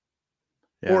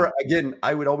 Yeah. Or again,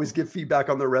 I would always give feedback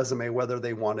on their resume, whether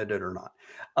they wanted it or not.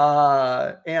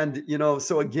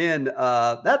 So again,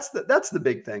 that's the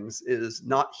big things, is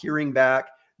not hearing back,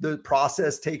 the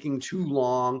process taking too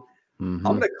long. I'm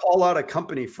going to call out a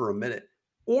company for a minute.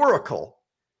 Oracle.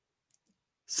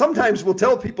 Sometimes we'll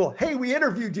tell people, hey, we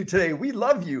interviewed you today. We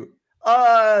love you.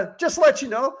 Just to let you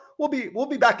know, we'll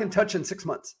be back in touch in 6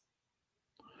 months.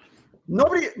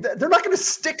 They're not going to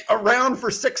stick around for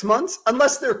 6 months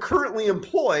unless they're currently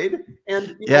employed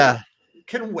and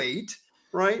can wait,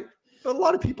 right? But a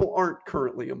lot of people aren't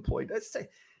currently employed. I'd say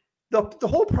the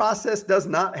whole process does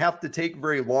not have to take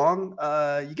very long.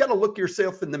 You got to look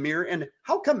yourself in the mirror. And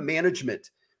how come management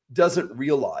doesn't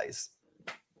realize?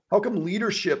 How come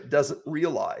leadership doesn't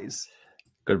realize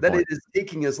that it is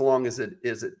taking as long as it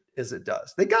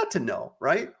does? They got to know,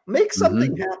 right? Make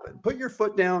something happen. Put your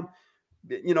foot down.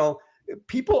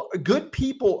 Good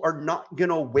people are not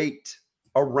going to wait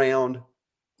around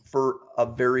for a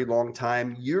very long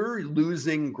time. You're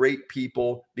losing great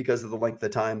people because of the length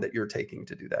of time that you're taking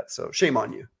to do that. So shame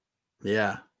on you.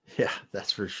 Yeah,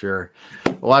 that's for sure.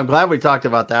 Well, I'm glad we talked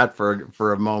about that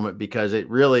for a moment, because it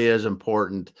really is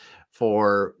important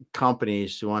for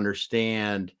companies to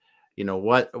understand,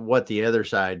 what the other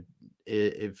side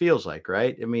it feels like,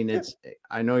 right? I mean,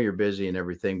 I know you're busy and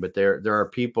everything, but there are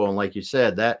people, and like you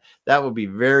said, that would be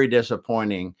very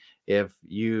disappointing if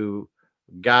you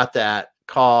got that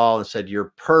call and said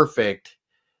you're perfect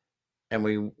and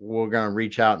we're going to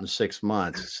reach out in 6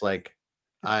 months. It's like,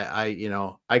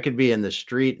 I could be in the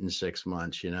street in 6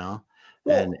 months, Well,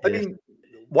 and I mean,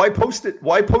 why post it?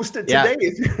 Why post it today?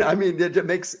 Yeah. I mean, it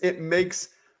makes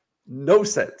no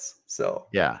sense. So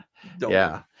yeah.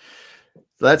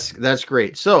 That's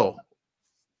great. So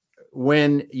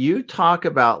when you talk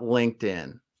about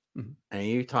LinkedIn and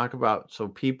you talk about, so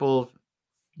people,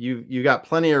 you got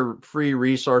plenty of free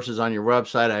resources on your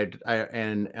website.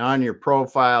 And on your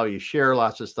profile, you share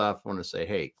lots of stuff. I want to say,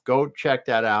 hey, go check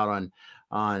that out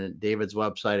on David's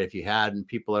website. If you hadn't,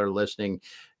 people that are listening,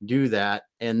 do that.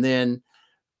 And then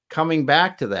coming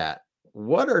back to that,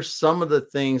 what are some of the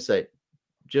things that,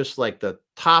 just like the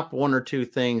top 1 or 2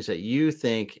 things that you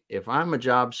think, if I'm a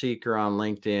job seeker on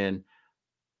LinkedIn,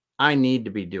 I need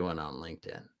to be doing on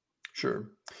LinkedIn? Sure.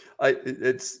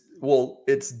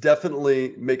 It's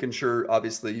definitely making sure,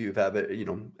 obviously, you have it,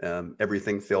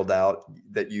 everything filled out,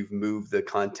 that you've moved the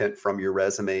content from your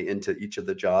resume into each of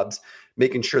the jobs,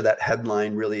 making sure that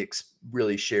headline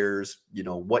really shares,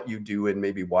 what you do and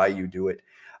maybe why you do it.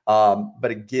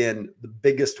 But again, the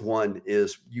biggest one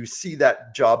is you see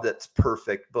that job that's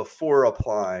perfect before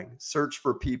applying. Search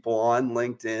for people on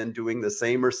LinkedIn doing the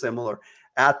same or similar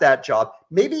at that job,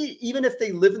 maybe even if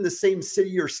they live in the same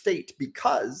city or state,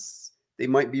 because they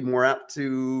might be more apt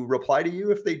to reply to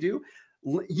you if they do.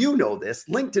 You know this.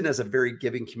 LinkedIn is a very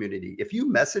giving community. If you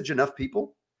message enough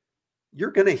people,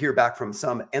 you're going to hear back from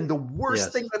some. And the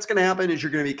worst thing that's going to happen is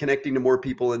you're going to be connecting to more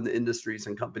people in the industries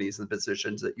and companies and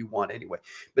positions that you want anyway.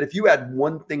 But if you had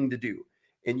one thing to do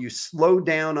and you slow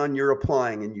down on your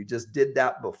applying and you just did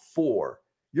that before,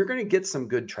 you're going to get some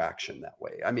good traction that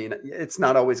way. I mean, it's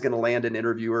not always going to land an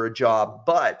interview or a job,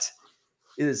 but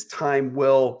it is time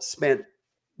well spent,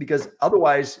 because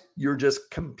otherwise you're just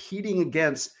competing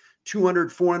against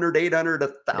 200, 400, 800,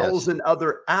 1,000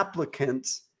 other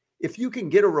applicants. If you can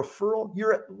get a referral,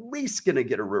 you're at least going to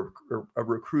get a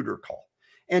recruiter call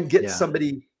and get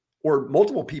somebody or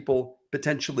multiple people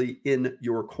potentially in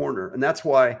your corner. And that's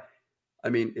why, I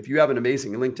mean, if you have an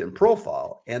amazing LinkedIn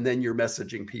profile and then you're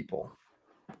messaging people,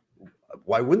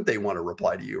 why wouldn't they want to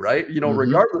reply to you, right?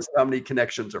 Regardless of how many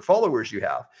connections or followers you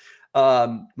have,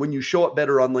 when you show up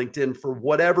better on LinkedIn for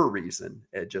whatever reason,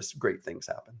 great things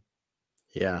happen.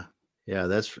 Yeah.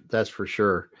 That's for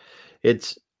sure.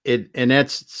 And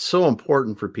that's so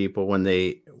important for people when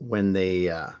they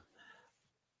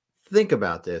think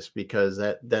about this, because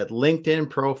that LinkedIn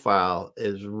profile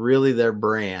is really their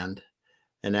brand.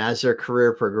 And as their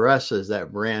career progresses,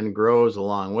 that brand grows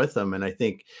along with them. And I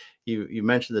think you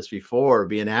mentioned this before,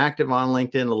 being active on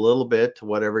LinkedIn a little bit to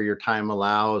whatever your time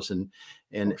allows,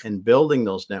 and building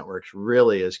those networks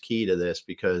really is key to this,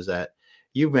 because that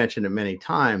you've mentioned it many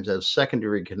times as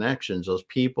secondary connections, those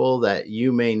people that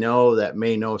you may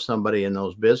know somebody in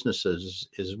those businesses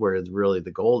is where really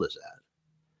the gold is at.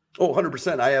 Oh,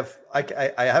 100%. I have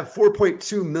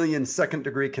 4.2 million second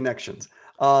degree connections.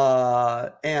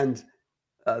 And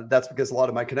that's because a lot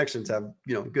of my connections have,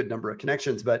 a good number of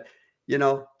connections, but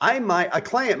a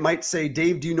client might say,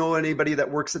 Dave, do you know anybody that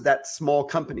works at that small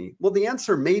company? Well, the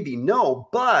answer may be no,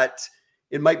 but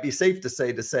it might be safe to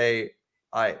say,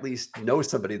 I at least know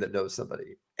somebody that knows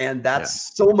somebody. And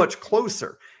that's so much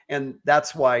closer. And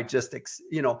that's why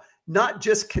not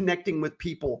just connecting with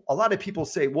people. A lot of people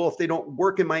say, well, if they don't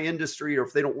work in my industry or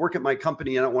if they don't work at my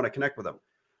company, I don't want to connect with them.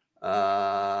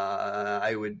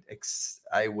 I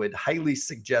would highly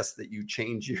suggest that you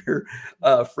change your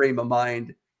frame of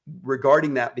mind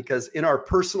regarding that, because in our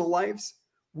personal lives,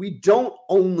 we don't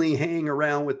only hang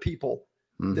around with people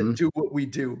that do what we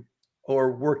do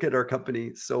or work at our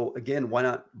company. So again, why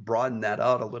not broaden that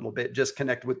out a little bit? Just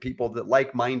connect with people that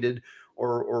like-minded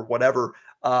or whatever.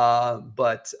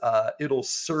 But it'll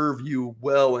serve you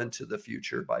well into the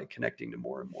future by connecting to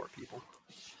more and more people.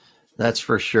 That's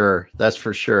for sure.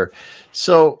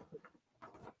 So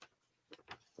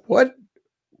what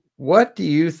do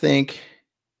you think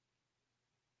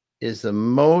is the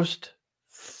most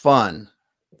fun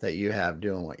that you have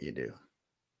doing what you do?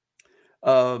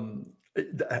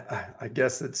 I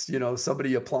guess it's,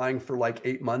 somebody applying for like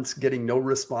 8 months, getting no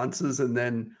responses. And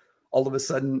then all of a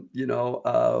sudden,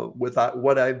 with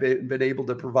what I've been able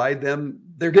to provide them,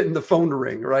 they're getting the phone to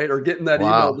ring, right? Or getting that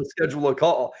email to schedule a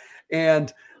call.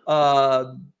 And,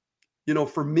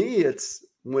 for me, it's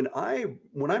when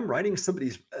I'm writing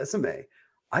somebody's resume,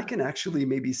 I can actually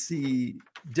maybe see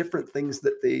different things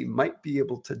that they might be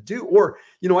able to do. Or,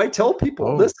 I tell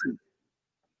people, listen,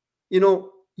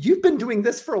 you've been doing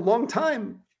this for a long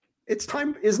time. It's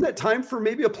time, isn't it time for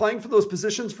maybe applying for those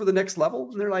positions for the next level?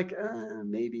 And they're like,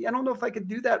 maybe, I don't know if I could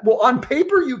do that. Well, on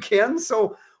paper you can.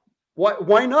 So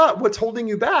why not? What's holding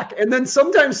you back? And then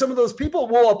sometimes some of those people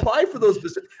will apply for those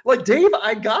positions. Like, Dave,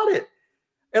 I got it.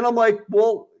 And I'm like,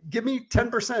 well, give me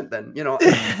 10% then,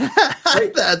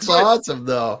 That's awesome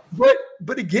though.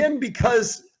 But again,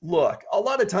 because look, a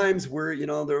lot of times we're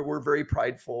very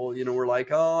prideful, we're like,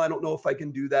 oh, I don't know if I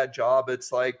can do that job.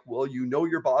 It's like, well,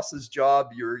 your boss's job,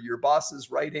 your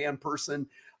boss's right-hand person.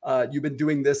 You've been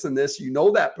doing this and this,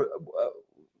 that,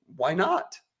 why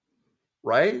not?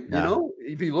 Right. Yeah.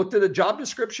 If you looked at a job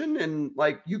description and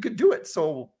like, you could do it.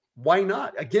 So why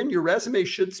not? Again, your resume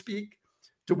should speak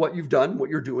to what you've done, what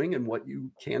you're doing, and what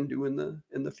you can do in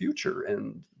the future.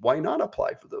 And why not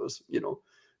apply for those,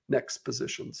 next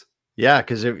positions? Yeah,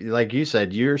 because like you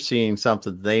said, you're seeing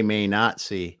something they may not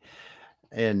see.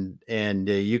 and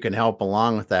you can help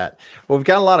along with that. Well, we've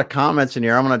got a lot of comments in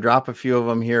here. I'm going to drop a few of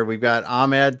them here. We've got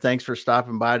Ahmed. Thanks for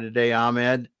stopping by today,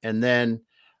 Ahmed. And then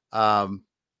now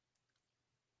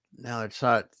it's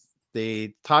not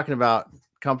the talking about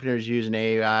companies using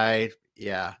AI.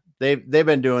 Yeah, they've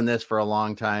been doing this for a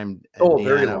long time.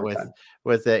 Very Deanna, long time.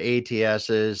 with the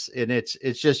ATSs, and it's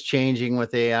just changing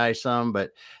with AI some,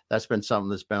 but that's been something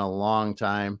that's been a long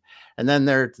time. And then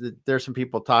there's some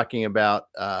people talking about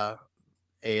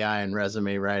AI and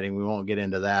resume writing. We won't get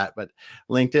into that, but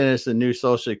LinkedIn is the new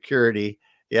social security.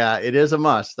 Yeah, it is a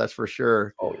must. That's for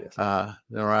sure. Oh, yes.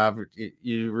 Rob,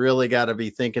 you really got to be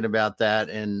thinking about that.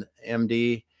 And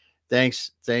MD,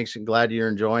 thanks. I'm glad you're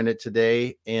enjoying it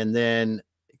today. And then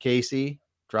Casey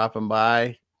dropping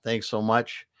by. Thanks so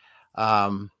much.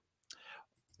 Now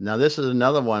this is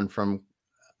another one from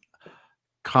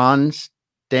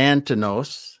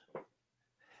Konstantinos.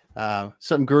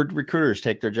 Some good recruiters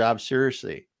take their job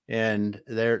seriously, and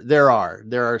there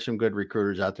are some good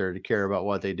recruiters out there to care about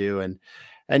what they do, and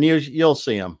you'll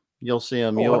see them.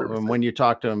 And when you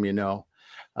talk to them,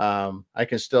 I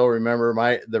can still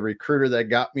remember the recruiter that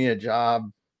got me a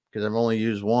job, because I've only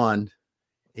used one.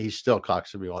 He still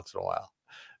talks to me once in a while,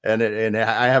 and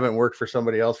I haven't worked for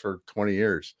somebody else for 20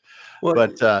 years. Well,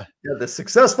 but the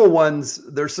successful ones,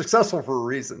 they're successful for a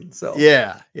reason. So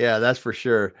yeah, that's for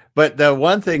sure. But the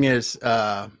one thing is,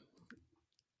 Deanna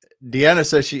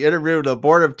says she interviewed a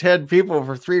board of 10 people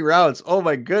for 3 rounds. Oh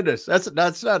my goodness. That's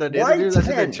not an interview. That's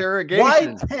an interrogation.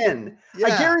 Why 10? Yeah.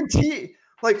 I guarantee,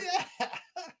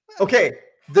 okay,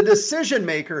 the decision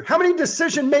maker. How many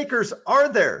decision makers are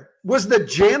there? Was the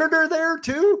janitor there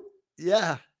too?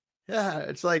 Yeah.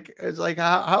 It's like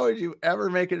how would you ever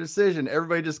make a decision?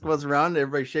 Everybody just goes around,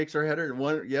 everybody shakes their head and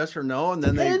one yes or no, and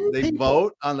then they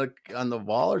vote on the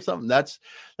wall or something. That's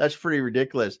pretty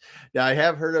ridiculous. Now, I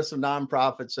have heard of some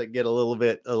nonprofits that get a little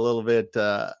bit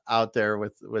out there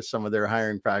with some of their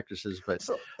hiring practices, but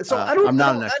so I'm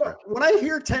not an expert. When I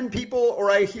hear 10 people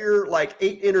or I hear like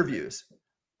 8 interviews,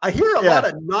 I hear a lot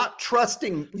of not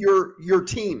trusting your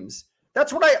teams.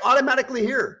 That's what I automatically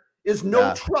hear is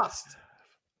no trust.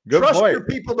 Good Trust point. your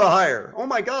people to hire. Oh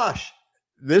my gosh.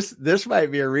 This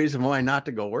might be a reason why not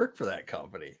to go work for that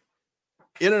company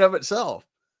in and of itself.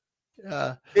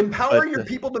 Empower your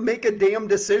people to make a damn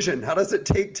decision. How does it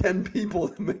take 10 people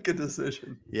to make a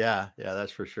decision? Yeah,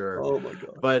 that's for sure. Oh my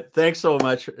God. But thanks so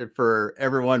much for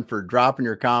everyone for dropping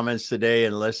your comments today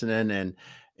and listening.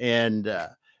 And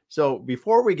so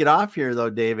before we get off here, though,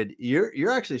 David, you're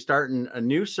actually starting a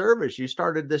new service. You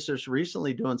started this just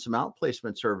recently, doing some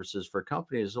outplacement services for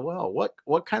companies as well.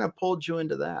 What kind of pulled you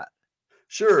into that?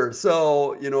 Sure.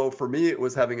 So, for me, it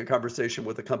was having a conversation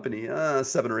with a company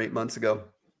 7 or 8 months ago.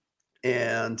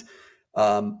 And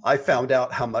I found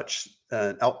out how much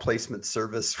an outplacement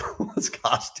service was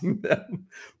costing them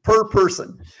per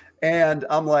person. And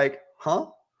I'm like, huh?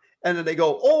 And then they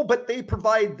go, oh, but they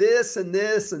provide this and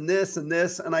this and this and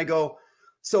this. And I go,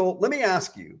 so let me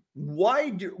ask you, why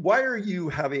do you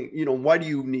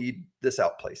need this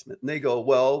outplacement? And they go,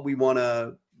 well, we want,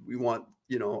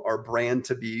 our brand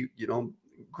to be,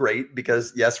 great,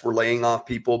 because yes, we're laying off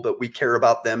people, but we care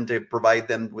about them to provide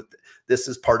them with this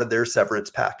as part of their severance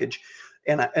package.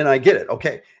 And I get it.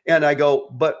 Okay. And I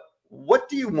go, but what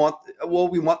do you want? Well,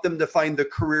 we want them to find the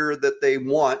career that they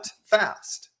want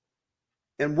fast.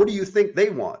 And what do you think they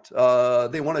want?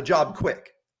 They want a job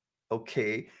quick.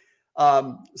 Okay.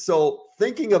 So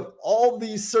thinking of all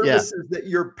these services that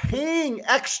you're paying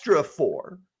extra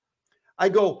for, I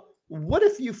go, what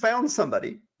if you found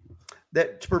somebody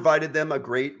that provided them a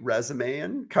great resume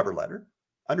and cover letter,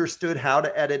 understood how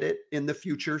to edit it in the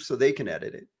future so they can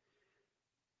edit it,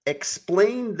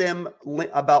 explain them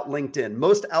about LinkedIn.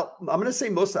 I'm going to say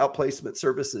most outplacement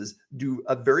services do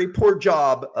a very poor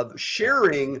job of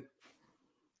sharing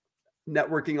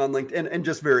networking on LinkedIn and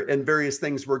just various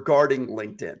things regarding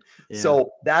LinkedIn. Yeah.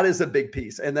 So that is a big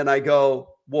piece. And then I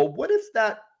go, well, what if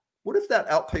that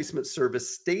outplacement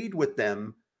service stayed with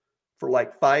them for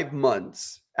like 5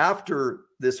 months after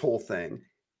this whole thing?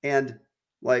 And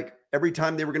like every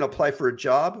time they were going to apply for a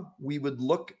job, we would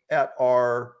look at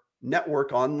our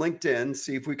network on LinkedIn,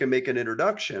 see if we can make an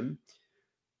introduction.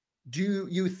 Do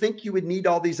you think you would need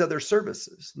all these other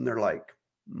services? And they're like,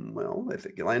 well, if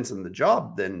it lands in the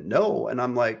job, then no. And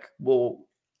I'm like, well,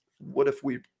 what if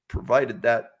we provided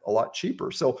that a lot cheaper?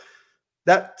 So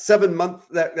that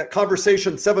that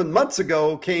conversation 7 months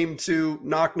ago came to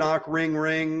knock, knock, ring,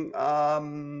 ring.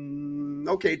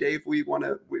 Okay, Dave,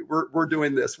 we're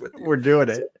doing this with you. We're doing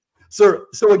it. So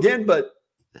again, but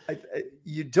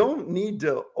you don't need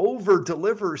to over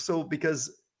deliver. So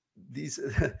because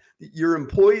your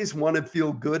employees want to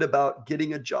feel good about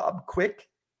getting a job quick.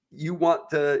 You want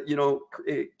to,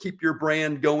 keep your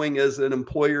brand going as an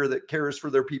employer that cares for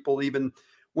their people, even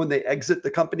when they exit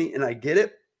the company. And I get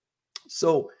it.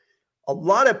 So a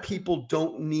lot of people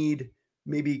don't need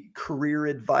maybe career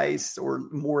advice or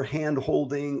more hand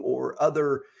holding or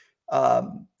other,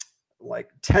 like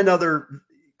 10 other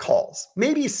calls,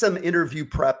 maybe some interview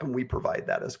prep, and we provide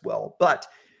that as well. But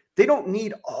they don't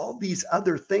need all these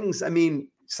other things. I mean,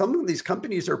 some of these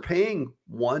companies are paying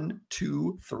 1,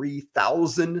 2,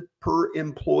 3,000 per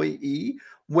employee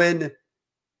when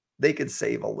they could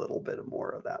save a little bit more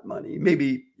of that money.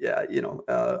 Maybe,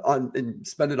 on and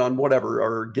spend it on whatever,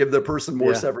 or give the person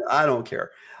more severance. I don't care.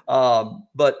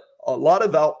 But a lot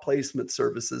of outplacement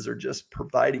services are just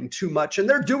providing too much, and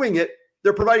they're doing it.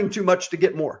 They're providing too much to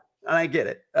get more. And I get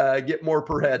it, get more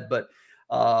per head. But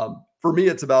for me,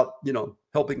 it's about,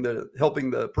 helping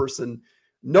the person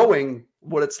knowing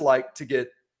what it's like to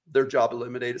get their job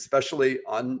eliminated, especially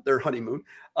on their honeymoon,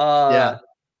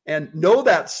 and know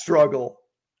that struggle.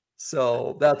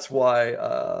 So that's why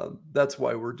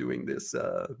we're doing this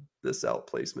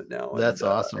outplacement now. That's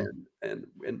awesome. And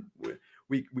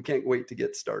we can't wait to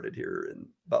get started here in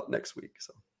about next week.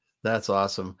 So. That's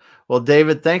awesome. Well,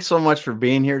 David, thanks so much for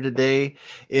being here today.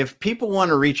 If people want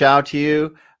to reach out to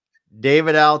you,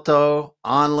 David Alto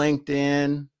on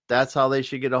LinkedIn, that's how they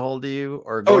should get a hold of you,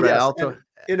 or go to Alto.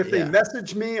 And if they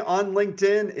message me on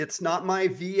LinkedIn, it's not my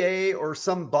VA or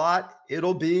some bot.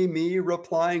 It'll be me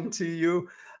replying to you.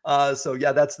 So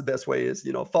that's the best way is,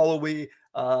 follow me.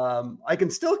 I can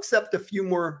still accept a few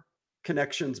more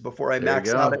connections before I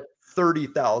max out at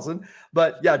 30,000,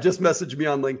 but just message me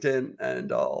on LinkedIn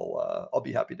and I'll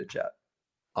be happy to chat.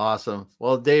 Awesome.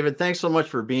 Well, David, thanks so much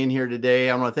for being here today.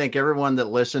 I want to thank everyone that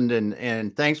listened,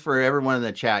 and thanks for everyone in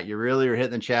the chat. You really are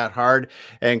hitting the chat hard.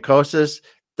 And Kostas,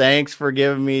 thanks for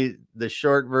giving me the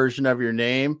short version of your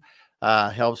name.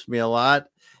 Helps me a lot.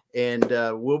 And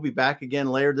we'll be back again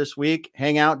later this week.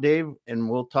 Hang out, Dave, and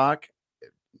we'll talk,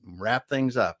 wrap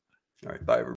things up. All right. Bye, everybody.